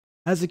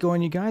How's it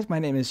going, you guys? My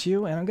name is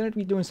Hugh, and I'm going to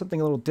be doing something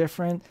a little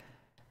different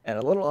and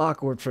a little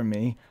awkward for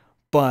me.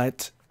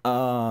 But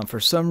for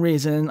some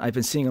reason, I've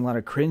been seeing a lot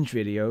of cringe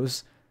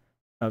videos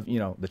of,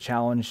 the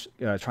challenge,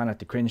 try not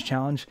to cringe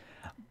challenge.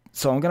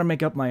 So I'm going to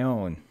make up my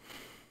own.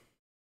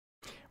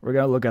 We're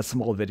going to look at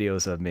some old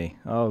videos of me.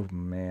 Oh,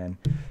 man.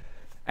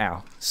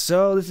 Ow.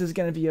 So this is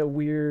going to be a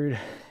weird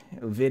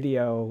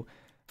video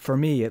for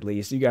me, at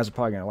least. You guys are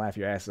probably going to laugh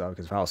your asses off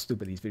because of how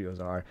stupid these videos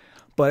are.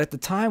 But at the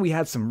time, we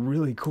had some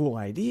really cool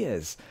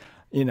ideas.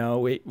 We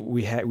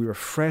were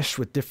fresh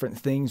with different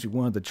things. We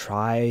wanted to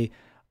try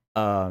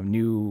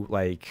new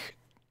like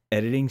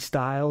editing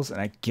styles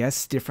and I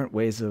guess different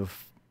ways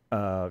of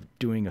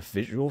doing a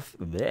visual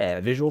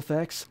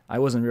effects. I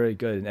wasn't really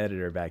good an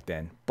editor back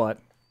then, but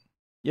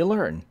you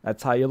learn.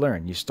 That's how you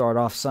learn. You start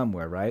off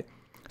somewhere, right?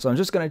 So I'm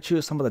just gonna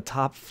choose some of the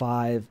top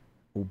five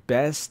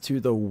best to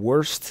the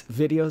worst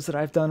videos that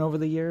I've done over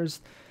the years.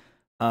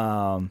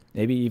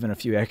 Maybe even a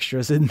few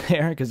extras in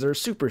there because they're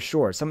super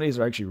short. Some of these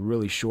are actually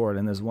really short,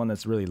 and there's one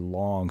that's really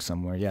long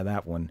somewhere. Yeah,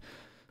 that one,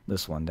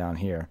 this one down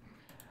here.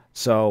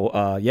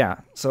 So,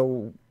 yeah.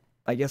 So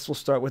I guess we'll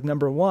start with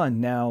number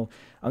one. Now,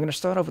 I'm gonna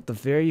start off with the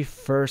very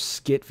first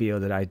skit video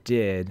that I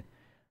did,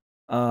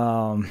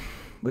 um,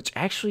 which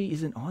actually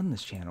isn't on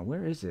this channel.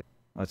 Where is it?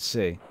 Let's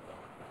see.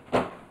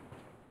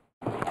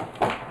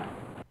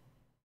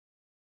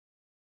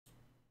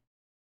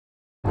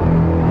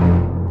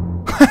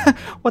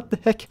 What the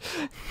heck?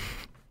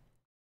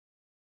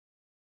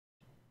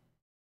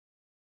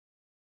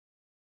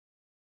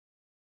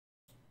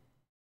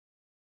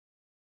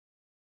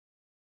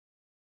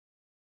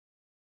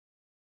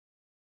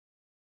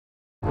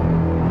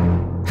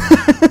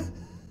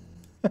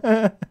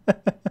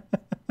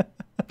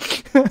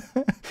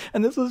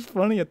 And this was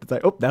funny at the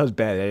time. Oh, that was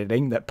bad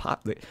editing. That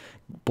pop, the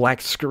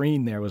black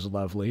screen there was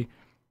lovely.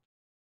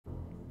 Look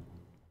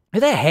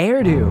at that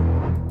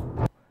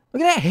hairdo.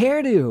 Look at that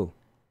hairdo.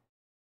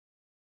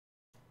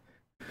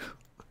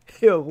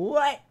 Ew,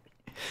 what?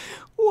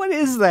 What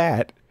is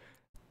that?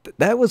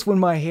 That was when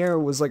my hair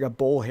was like a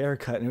bowl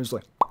haircut, and it was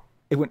like,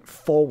 it went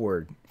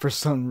forward for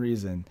some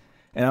reason.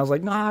 And I was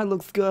like, nah, it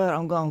looks good.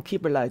 I'm gonna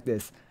keep it like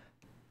this.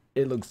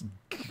 It looks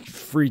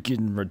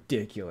freaking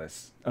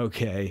ridiculous.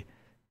 Okay.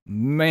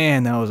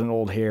 Man, that was an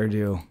old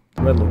hairdo.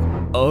 The red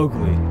looked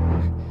ugly.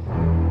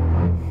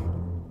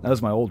 That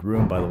was my old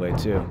room, by the way,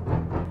 too.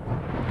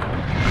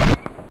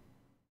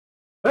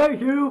 Hey,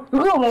 Hugh!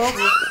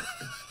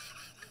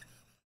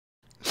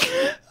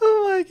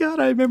 Oh my god,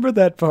 I remember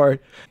that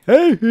part.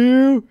 Hey,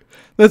 Hugh!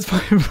 That's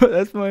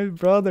my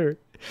brother.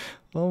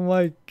 Oh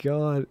my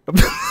god.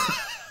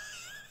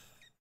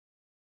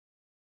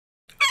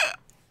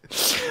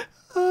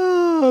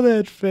 Oh,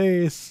 that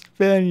face.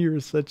 Man, you were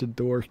such a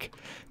dork.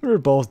 We were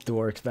both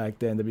dorks back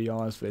then, to be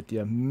honest with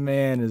you.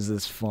 Man, is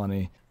this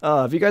funny.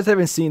 If you guys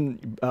haven't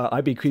seen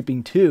I Be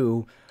Creeping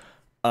 2,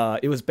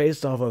 it was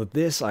based off of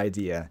this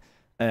idea.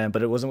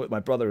 But it wasn't with my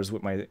brother, it was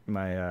with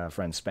my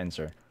friend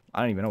Spencer. I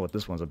don't even know what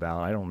this one's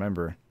about. I don't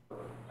remember.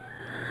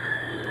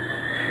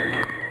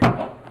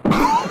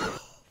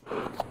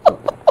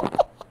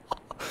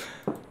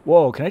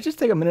 Whoa, can I just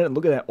take a minute and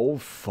look at that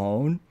old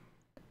phone?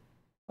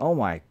 Oh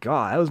my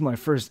god, that was my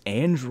first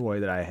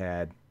Android that I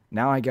had.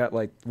 Now I got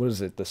like, what is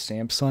it, the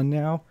Samsung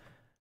now?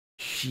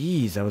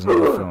 Jeez, that was an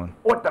old phone.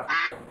 What the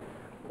f?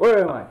 Where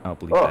am I? I'll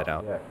bleep that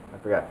out. Yeah, I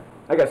forgot.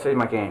 I gotta save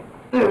my game.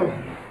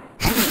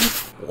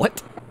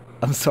 What?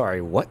 I'm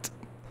sorry, what?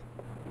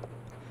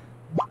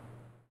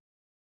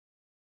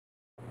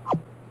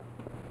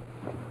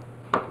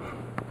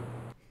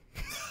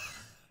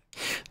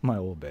 My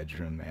old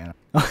bedroom, man.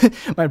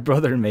 My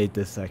brother made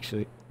this,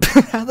 actually.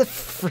 How the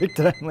frick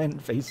did I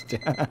land face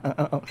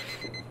down?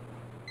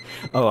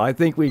 Oh, I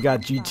think we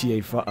got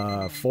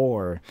GTA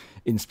 4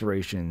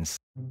 inspirations.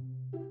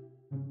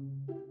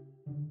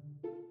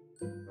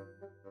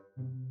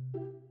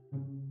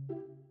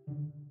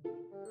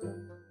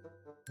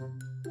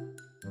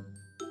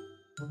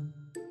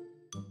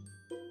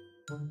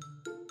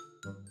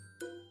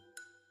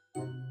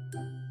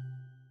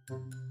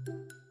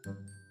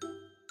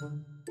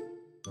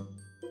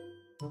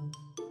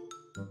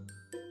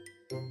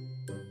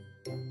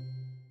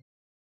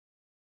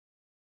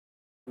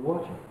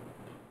 Watching.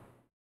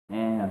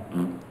 And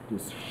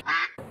just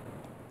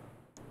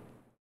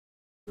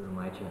to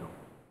my channel.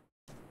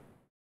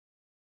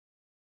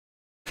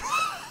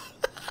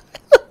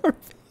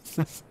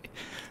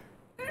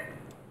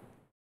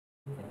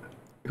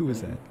 Who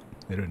was that?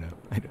 I don't know.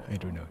 I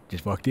don't know.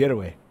 Just walk the other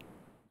way.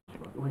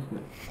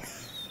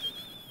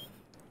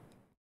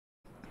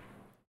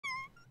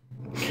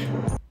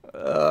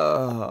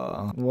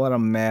 Oh, what a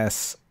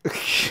mess.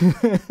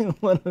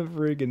 What a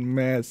friggin'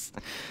 mess.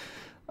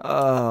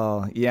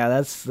 Oh, yeah,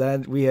 that's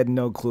that. We had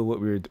no clue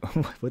what we were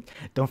doing.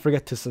 Don't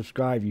forget to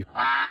subscribe, you.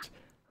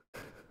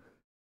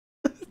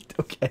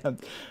 Okay,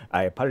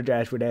 I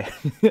apologize for that.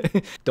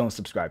 Don't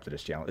subscribe to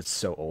this channel. It's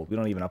so old. We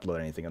don't even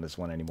upload anything on this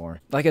one anymore.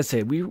 Like I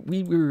said, we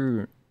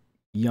were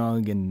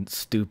young and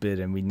stupid,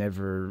 and we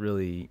never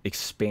really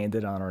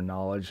expanded on our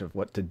knowledge of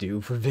what to do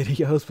for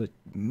videos. But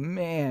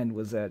man,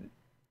 was that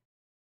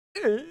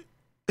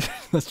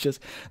that's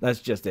just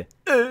it.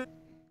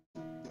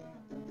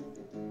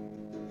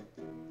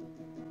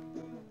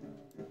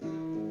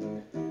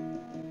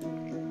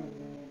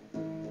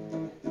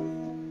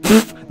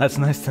 That's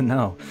nice to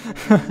know.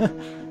 God,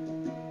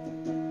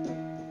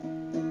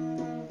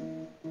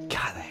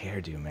 the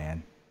hairdo,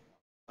 man.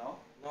 No,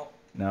 no.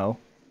 No.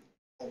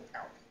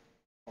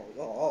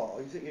 Oh,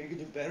 you think you can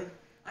do better?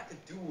 I can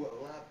do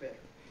a lot better.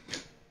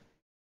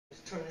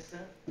 Just turn this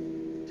up,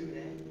 do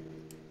that.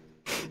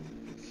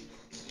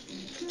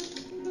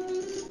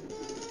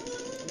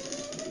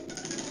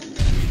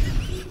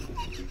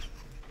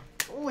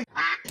 Holy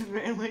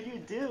man, what do you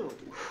do?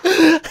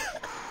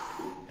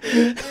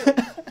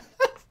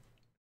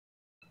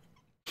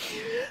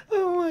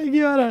 Oh my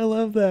god, I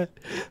love that.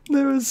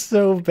 That was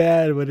so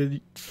bad, but it's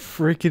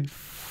freaking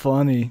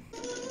funny.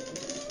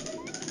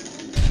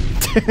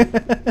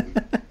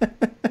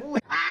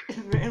 Holy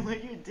man,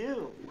 what do you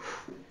do?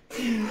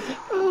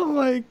 Oh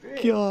my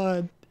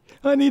god.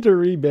 I need to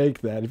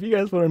remake that. If you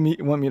guys want me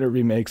to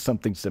remake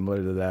something similar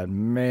to that,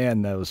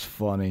 man, that was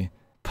funny.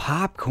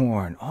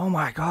 Popcorn. Oh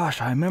my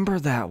gosh, I remember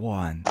that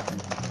one.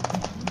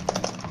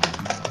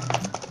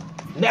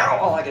 Now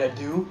all I gotta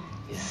do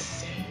is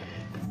say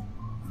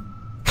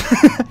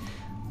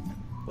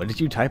What did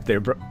you type there,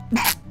 bro?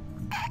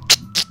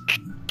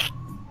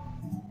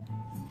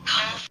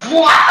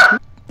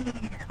 what?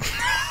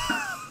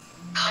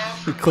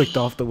 He clicked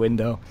off the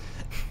window.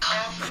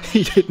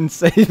 He didn't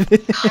save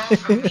it.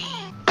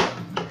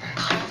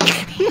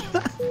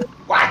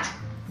 What?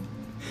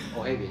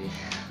 Oh, hey, baby.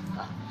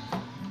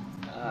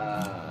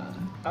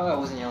 I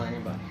wasn't yelling at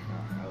anybody.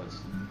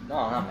 No,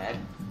 I'm not mad.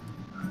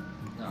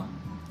 No.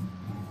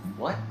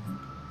 What?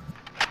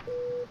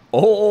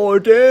 Oh,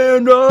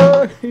 damn,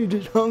 dog. He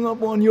just hung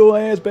up on your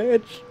ass,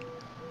 bitch.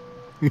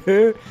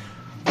 Yeah.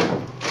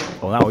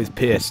 Well, now he's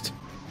pissed.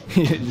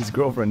 His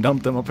girlfriend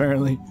dumped him,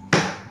 apparently.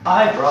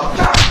 Hi, bro.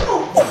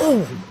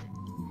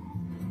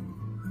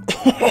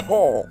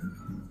 Oh.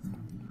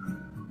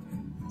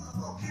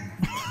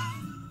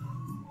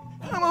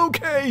 I'm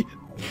okay.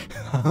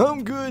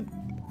 I'm good.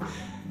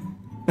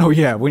 Oh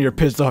yeah, when you're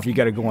pissed off, you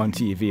gotta go on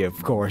TV,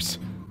 of course.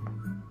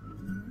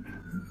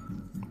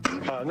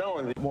 No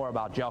one more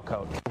about gel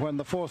coat. When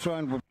the fourth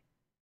round would.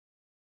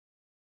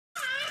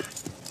 How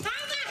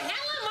the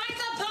hell am I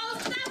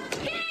supposed to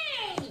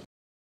pee?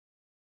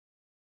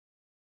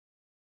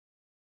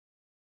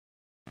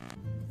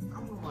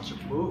 I'm gonna watch a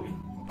movie.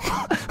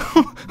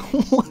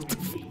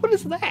 What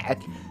is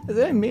that? Is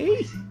that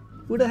me?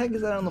 Who the heck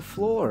is that on the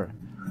floor?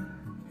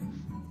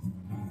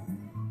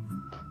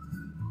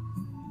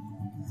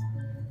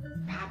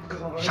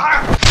 Popcorn. Shut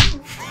up!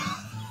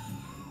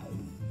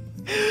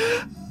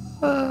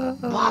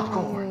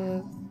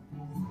 Popcorn.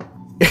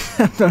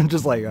 I'm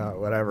just like, oh,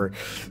 whatever.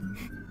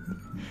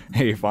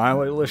 Hey,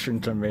 finally listen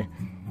to me.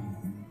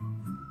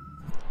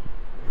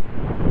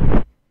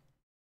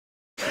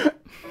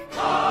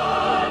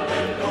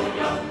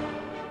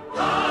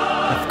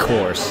 Of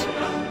course.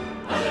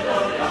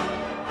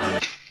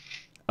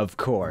 Of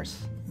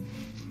course.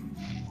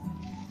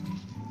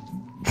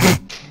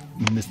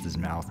 Missed his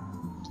mouth.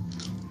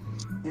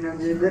 You know,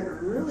 dude, that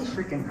really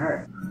freaking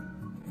hurt.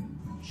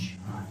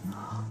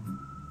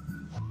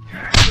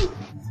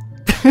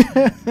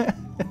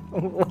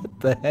 What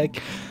the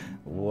heck?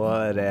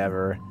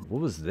 Whatever.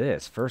 What was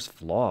this? First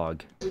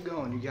vlog. How's it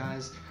going, you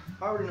guys?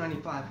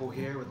 Howard95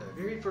 here with the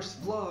very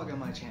first vlog on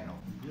my channel.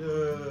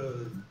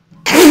 Yeah.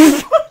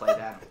 Play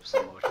that in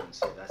slow motion and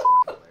see if that's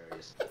fucking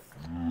hilarious.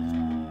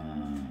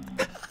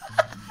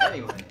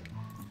 Anyway.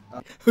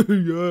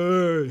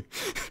 Yay!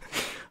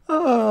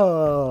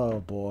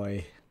 Oh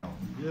boy.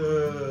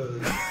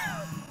 Yeah.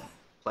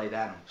 Play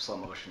that in slow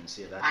motion and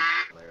see if that's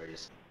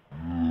hilarious.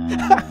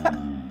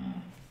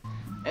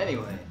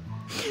 Anyway,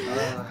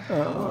 I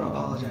want to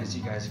apologize to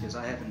you guys because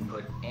I haven't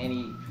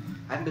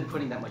been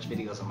putting that much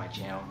videos on my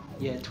channel.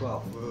 Yeah,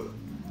 12.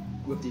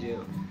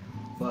 Whoop-de-doo.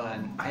 But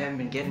I haven't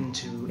been getting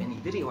to any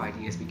video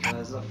ideas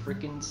because of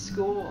freaking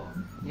school.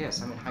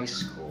 Yes, I'm in high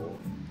school.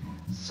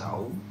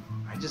 So,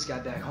 I just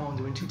got back home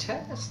doing 2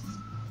 tests.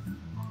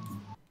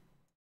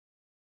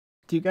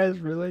 Do you guys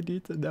really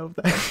need to know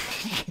that?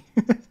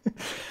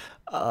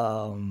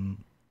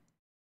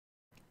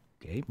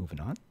 Okay, moving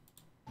on.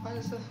 What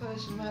is the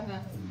first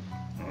matter?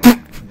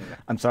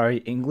 I'm sorry,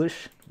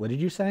 English? What did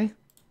you say?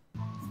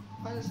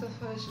 What is the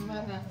first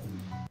matter?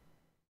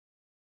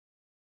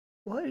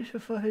 What is the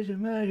first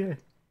matter?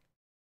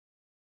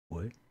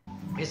 What?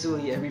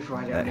 Basically, every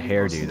Friday That I'm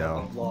hairdo, posting though.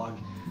 a vlog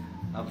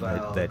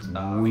about That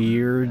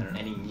weird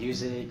any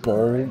music,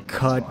 bowl or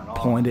cut, anything that's going on.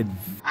 pointed,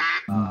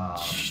 Or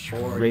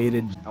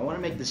straighted. I want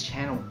to make this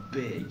channel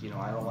big. You know,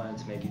 I don't want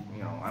it to make it.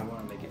 You know, I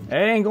want to make it It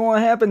ain't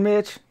gonna happen,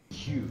 Mitch.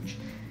 huge.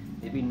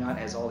 Maybe not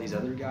as all these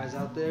other guys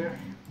out there,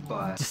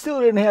 but It still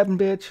didn't happen,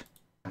 bitch.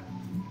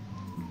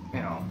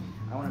 you know,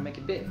 I want to make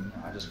it big. You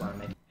know, I just want to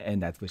make it.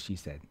 And that's what she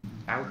said.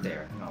 Out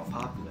there, you know,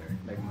 popular,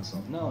 making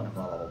myself known, and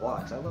blah blah blah blah.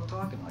 Because I love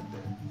talking like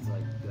this,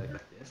 like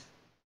this.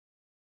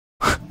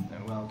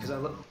 And, well, because I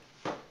love,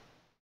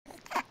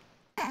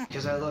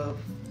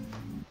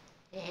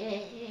 you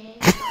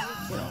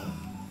know,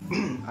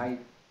 I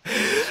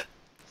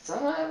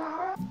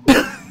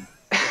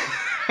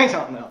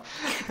don't know.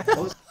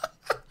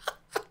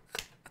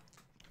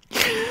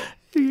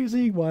 You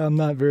see why I'm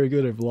not very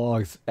good at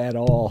vlogs at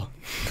all.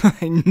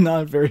 I'm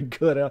not very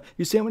good at.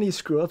 You see how many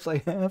screw ups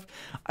I have?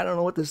 I don't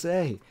know what to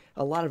say.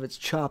 A lot of it's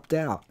chopped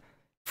out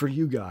for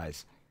you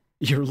guys.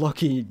 You're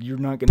lucky you're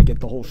not gonna get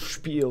the whole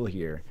spiel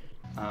here.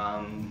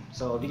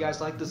 So if you guys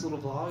like this little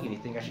vlog and you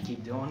think I should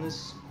keep doing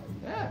this,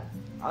 yeah,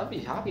 I'd be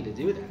happy to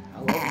do that. I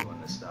love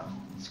doing this stuff.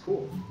 It's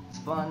cool, it's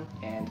fun,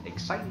 and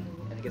exciting,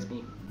 and it gets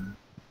me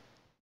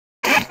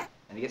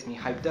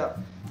hyped up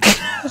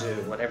to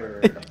whatever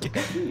the fuck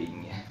I'm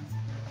doing.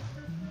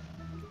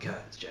 God,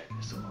 this jacket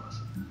is so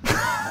awesome.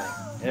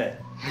 Yeah.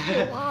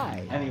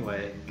 Why?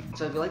 Anyway,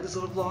 so if you like this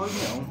little vlog,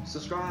 you know,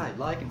 subscribe,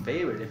 like, and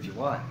favorite if you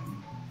want.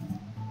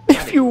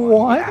 If you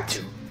want? have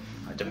to.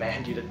 I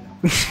demand you to.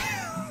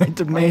 I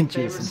demand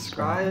you to Favorite,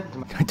 subscribe.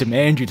 subscribe. I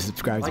demand you to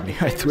subscribe to Like me.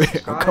 and I favorite,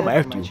 swear, I'll come subscribe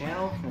after to my you.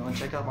 channel, you know, and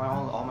check out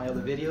all my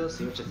other videos,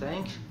 see what you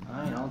think.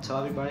 You know, tell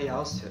everybody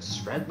else to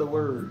spread the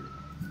word.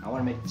 I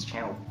want to make this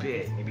channel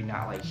big, maybe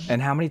not like.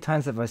 And how many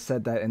times have I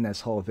said that in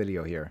this whole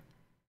video here?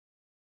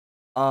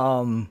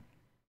 That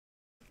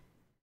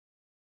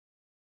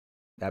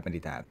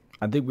many times.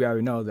 I think we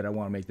already know that I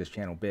want to make this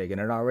channel big,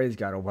 and it already's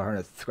got over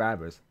 100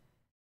 subscribers.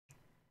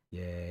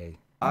 Yay.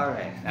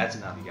 Alright, that's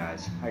enough, you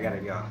guys. I gotta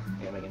go. I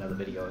gotta make another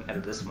video and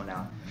edit this one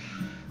out.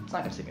 It's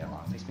not gonna take that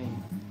long. It takes me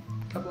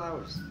a couple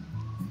hours.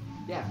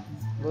 Yeah,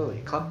 literally,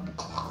 a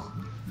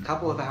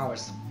couple of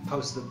hours to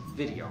post the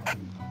video.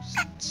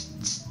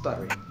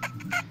 Stuttering.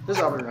 This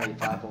is Robert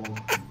 95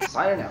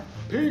 signing out.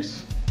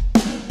 Peace!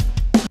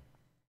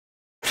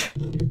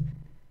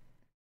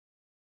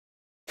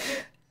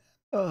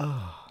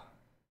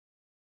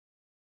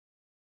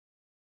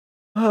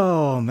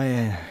 Oh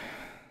man.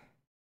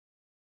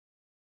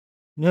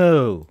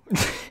 No.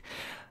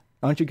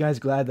 Aren't you guys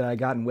glad that I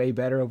gotten way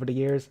better over the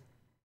years?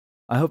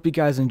 I hope you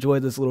guys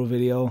enjoyed this little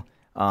video.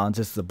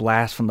 Just a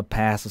blast from the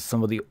past of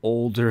some of the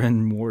older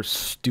and more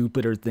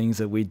stupider things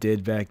that we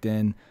did back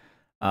then.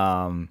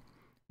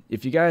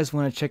 If you guys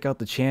want to check out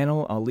the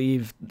channel, I'll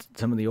leave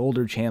some of the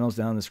older channels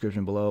down in the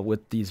description below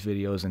with these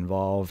videos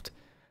involved.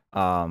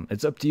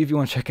 It's up to you if you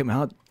want to check them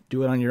out.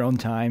 Do it on your own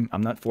time.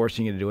 I'm not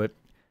forcing you to do it.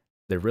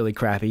 They're really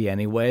crappy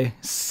anyway.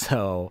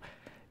 So,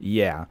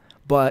 yeah.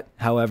 But,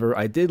 however,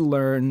 I did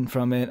learn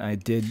from it. I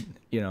did,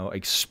 you know,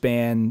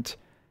 expand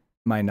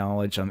my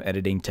knowledge on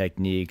editing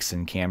techniques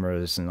and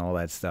cameras and all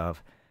that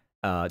stuff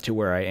to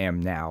where I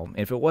am now.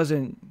 If it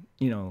wasn't,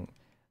 you know,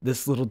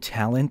 this little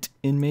talent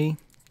in me,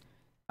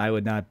 I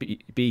would not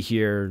be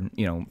here,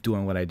 you know,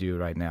 doing what I do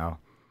right now.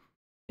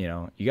 You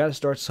know, you got to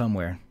start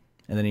somewhere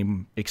and then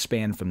you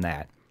expand from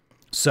that.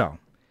 So,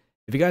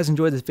 if you guys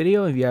enjoyed this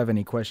video, if you have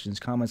any questions,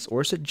 comments,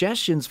 or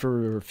suggestions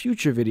for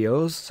future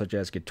videos, such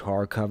as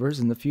guitar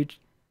covers in the future,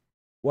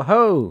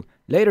 whoa,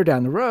 later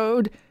down the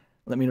road,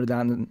 let me know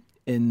down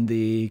in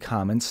the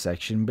comments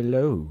section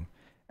below.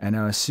 And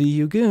I'll see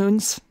you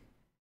goons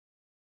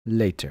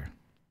later.